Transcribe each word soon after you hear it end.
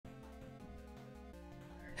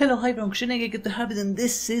Hello, hi, I'm Cryptic Hybrid, and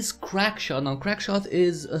this is Crackshot. Now, Crackshot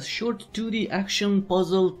is a short 2D action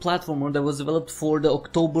puzzle platformer that was developed for the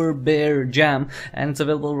October Bear Jam, and it's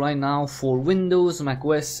available right now for Windows,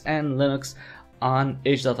 macOS, and Linux on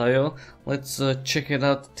itch.io. Let's check it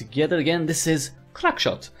out together. Again, this is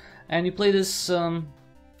Crackshot, and you play this. I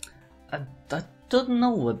don't know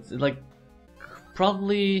what, like,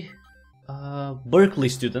 probably Berkeley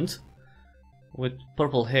student with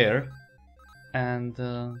purple hair. And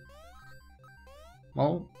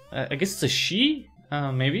well, I guess it's a she,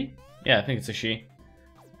 maybe. Yeah, I think it's a she.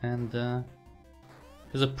 And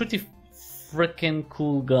it's a pretty freaking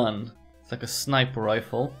cool gun. It's like a sniper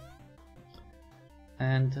rifle,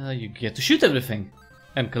 and you get to shoot everything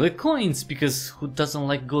and collect coins, because who doesn't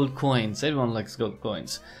like gold coins? Everyone likes gold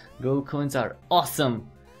coins. Gold coins are awesome.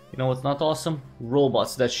 You know what's not awesome?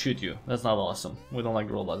 Robots that shoot you. That's not awesome. We don't like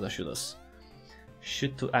robots that shoot us.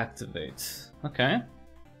 Shoot to activate. Okay.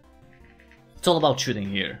 It's all about shooting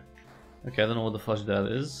here. Okay, I don't know what the fudge that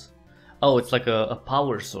is. Oh, it's like a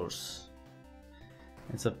power source.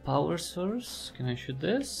 It's a power source. Can I shoot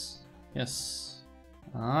this? Yes.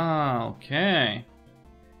 Ah, okay.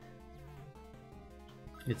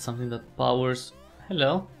 It's something that powers...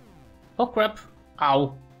 Hello. Oh crap.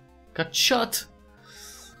 Ow. Got shot.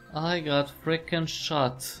 I got freaking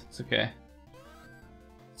shot. It's okay.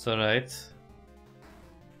 It's alright.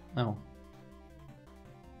 Oh.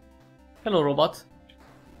 Hello, robot.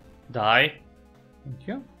 Die. Thank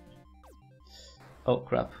you. Oh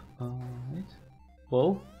crap. Wait.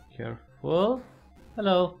 Whoa. Careful.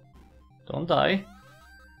 Hello. Don't die.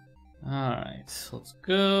 Alright, let's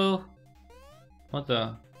go. What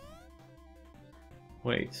the?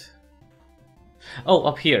 Wait. Oh,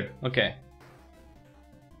 up here. Okay.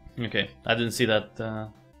 Okay, I didn't see that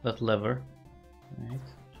that lever. Right.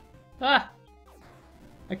 Ah!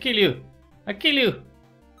 I kill you! I kill you!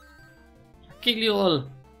 I kill you all!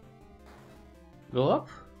 Go up?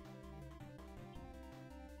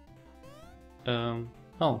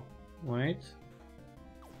 Oh, wait.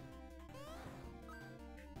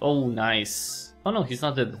 Oh, nice. Oh no, he's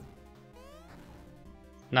not dead.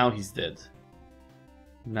 Now he's dead.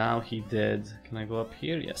 Now he dead. Can I go up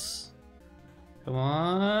here? Yes. Come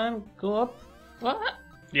on, go up. What?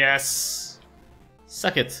 Yes!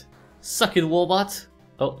 Suck it. Suck it, Warbot.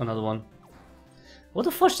 Oh, another one. What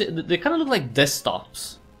the fuck? They kind of look like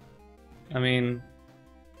desktops. I mean,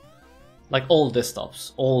 like old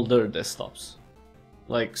desktops, older desktops.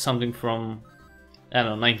 Like something from, I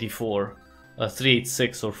don't know, 94, a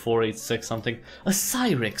 386 or 486 something. A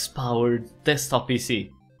Cyrex powered desktop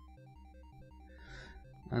PC.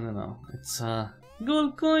 I don't know. It's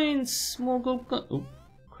gold coins, more gold coins. Oh,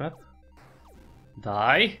 crap.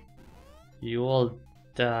 Die. You all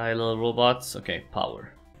die, little robots. Okay, power.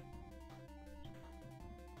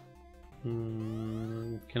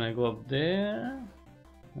 Can I go up there?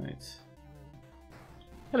 Wait.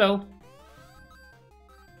 Hello.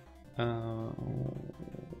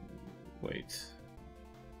 Wait.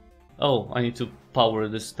 Oh, I need to power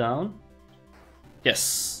this down.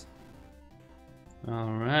 Yes.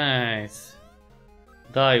 Alright.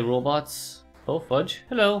 Die, robots. Oh, fudge.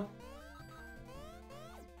 Hello.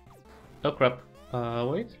 Oh, crap.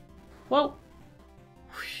 Wait. Well.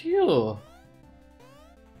 Phew.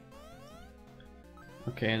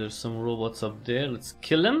 Okay, there's some robots up there. Let's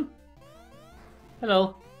kill them.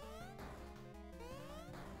 Hello.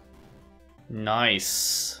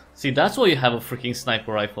 Nice. See, that's why you have a freaking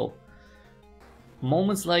sniper rifle.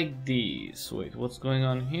 Moments like these. Wait, what's going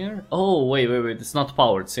on here? Oh, wait. It's not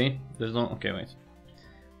powered, see? There's no... Okay, wait.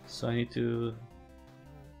 So I need to...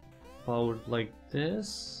 power it like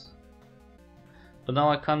this. But now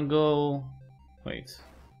I can't go... Wait.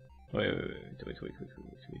 Wait.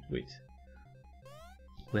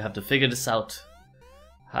 We have to figure this out.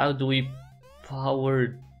 How do we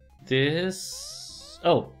power this?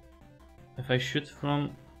 Oh, if I shoot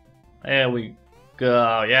from... There we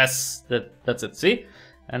go. Yes, that's it. See?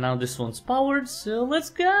 And now this one's powered, so let's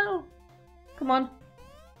go. Come on.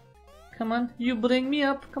 Come on, you bring me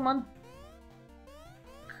up. Come on.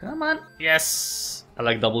 Come on. Yes. I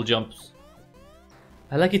like double jumps.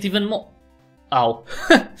 I like it even more. Ow.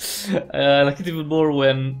 I like it even more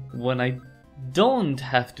when I don't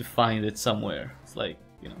have to find it somewhere. It's like,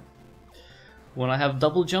 you know, when I have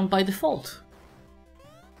double jump by default.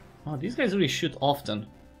 Oh, these guys really shoot often.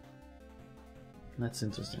 That's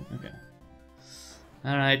interesting. Okay.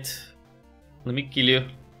 Alright. Let me kill you.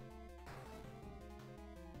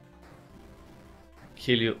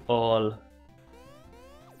 Kill you all.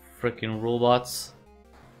 Freaking robots.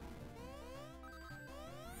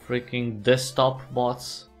 Freaking desktop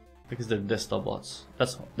bots. because they're desktop bots.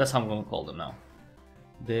 That's how I'm gonna call them now.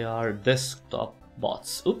 They are desktop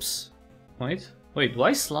bots. Oops. Wait, do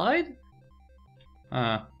I slide?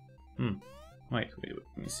 Wait,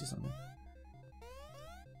 let me see something.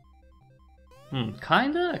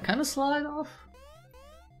 Kinda slide off.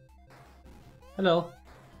 Hello.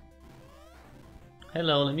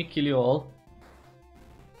 Hello, let me kill you all.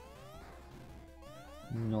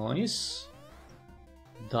 Nice.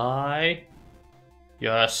 Die.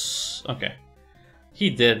 Yes. Okay. He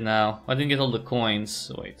dead now. I didn't get all the coins.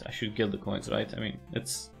 Wait, I should get the coins, right? I mean,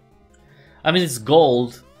 it's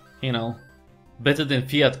gold, you know. Better than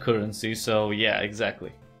fiat currency, so yeah,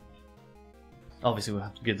 exactly. Obviously, we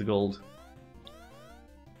have to get the gold.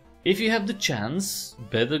 If you have the chance,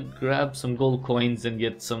 better grab some gold coins and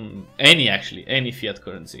get some any fiat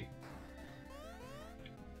currency.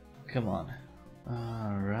 Come on.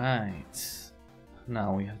 Alright.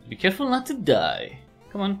 Now we have to be careful not to die.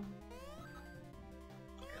 Come on.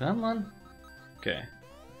 Come on. Okay.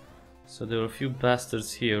 So there are a few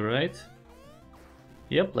bastards here, right?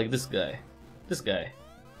 Yep, like this guy. This guy.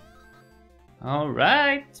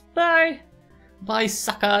 Alright. Bye. Bye,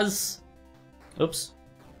 suckers. Oops.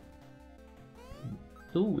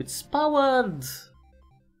 Ooh, it's powered.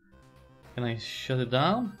 Can I shut it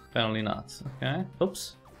down? Apparently not. Okay.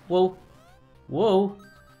 Oops. Whoa. Whoa.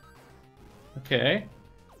 Okay.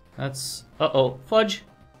 That's... Uh-oh. Fudge.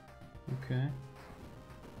 Okay.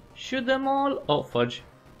 Shoot them all. Oh, fudge.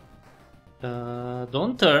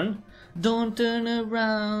 Don't turn. Don't turn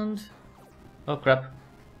around. Oh, crap.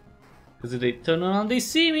 Because if they turn around, they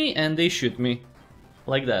see me and they shoot me.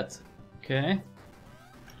 Like that. Okay.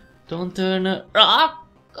 Don't turn around. Ah!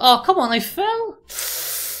 Oh, come on, I fell.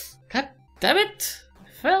 God damn it. I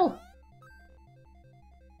fell.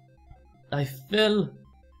 I fell.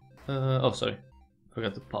 Oh, sorry.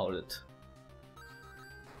 Forgot to power it.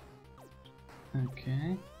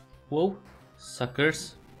 Okay. Whoa.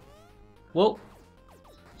 Suckers. Whoa.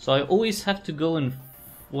 So I always have to go and...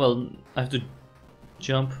 Well, I have to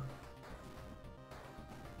jump.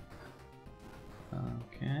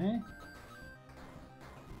 Okay.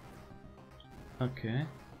 Okay.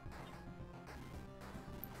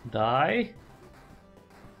 Die.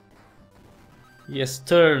 Yes,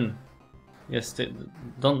 turn. Yes,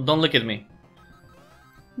 don't look at me.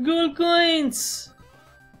 Gold coins.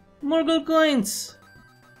 More gold coins.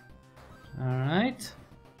 All right.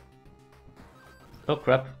 Oh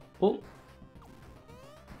crap. Oh.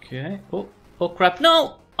 Okay. Oh. Oh crap.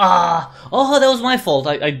 No. Ah. Oh, that was my fault.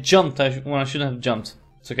 I jumped when I shouldn't have jumped.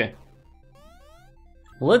 It's okay.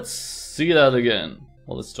 Let's see that again.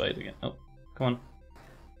 Well, let's try it again. Oh, come on.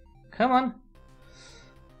 Come on.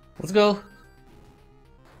 Let's go.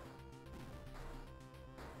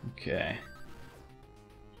 Okay.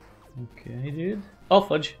 Okay, dude. Oh,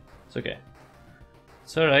 fudge. It's okay.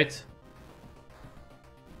 It's alright.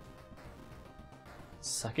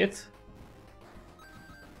 Suck it.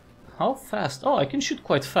 How fast? Oh, I can shoot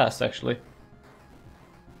quite fast, actually.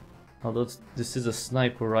 Although this is a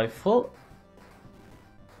sniper rifle.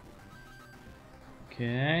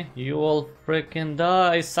 Okay, you all freaking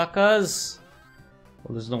die, suckers!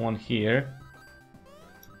 Well, there's no one here.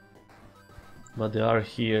 But they are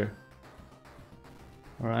here.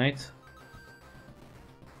 Alright.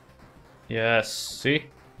 Yes, see?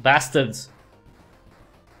 Bastards!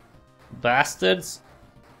 Bastards!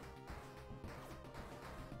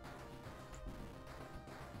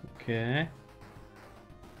 Okay.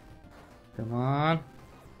 Come on.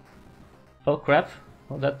 Oh crap.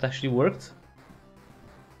 Oh, that actually worked.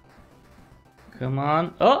 Come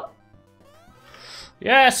on. Oh!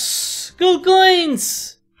 Yes! Gold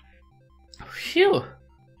coins! Phew!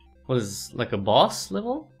 What is this, like a boss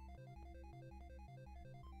level?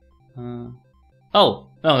 Oh! No,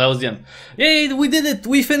 that was the end. Yay! We did it!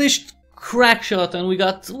 We finished Crackshot and we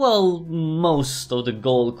got, well, most of the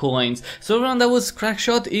gold coins. So everyone, that was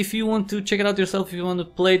Crackshot. If you want to check it out yourself, if you want to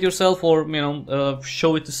play it yourself, or you know,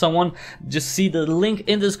 show it to someone, just see the link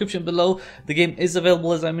in the description below. The game is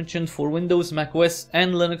available, as I mentioned, for Windows, macOS,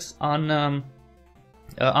 and Linux on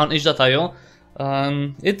itch.io.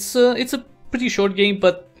 It's a pretty short game,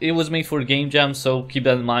 but it was made for Game Jam, so keep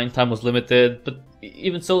that in mind. Time was limited, but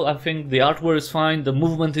even so, I think the artwork is fine, the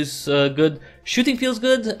movement is good, shooting feels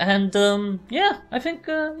good, and yeah, I think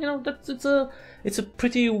you know, that it's a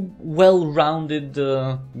pretty well-rounded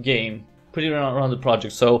game, pretty well-rounded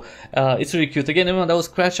project. So it's really cute. Again, everyone, that was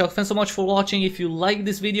Crackshot. Thanks so much for watching. If you like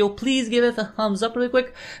this video, please give it a thumbs up really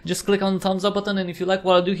quick. Just click on the thumbs up button, and if you like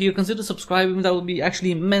what I do here, consider subscribing. That would be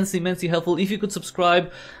actually immensely helpful. If you could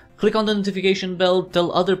subscribe, Click on the notification bell,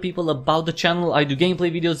 tell other people about the channel. I do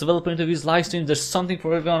gameplay videos, developer interviews, live streams. There's something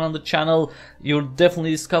for everyone on the channel. You'll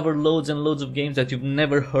definitely discover loads and loads of games that you've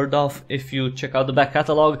never heard of if you check out the back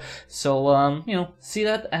catalog. So, you know, see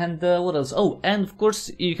that. And what else? Oh, and of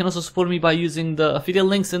course, you can also support me by using the affiliate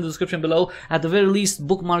links in the description below. At the very least,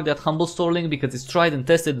 bookmark that Humble Store link because it's tried and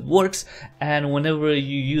tested, it works. And whenever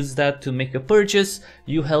you use that to make a purchase,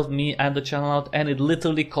 you help me and the channel out, and it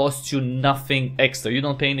literally costs you nothing extra. You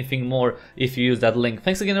don't pay anything more if you use that link.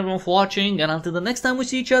 Thanks again everyone for watching, and until the next time we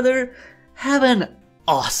see each other, have an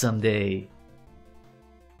awesome day.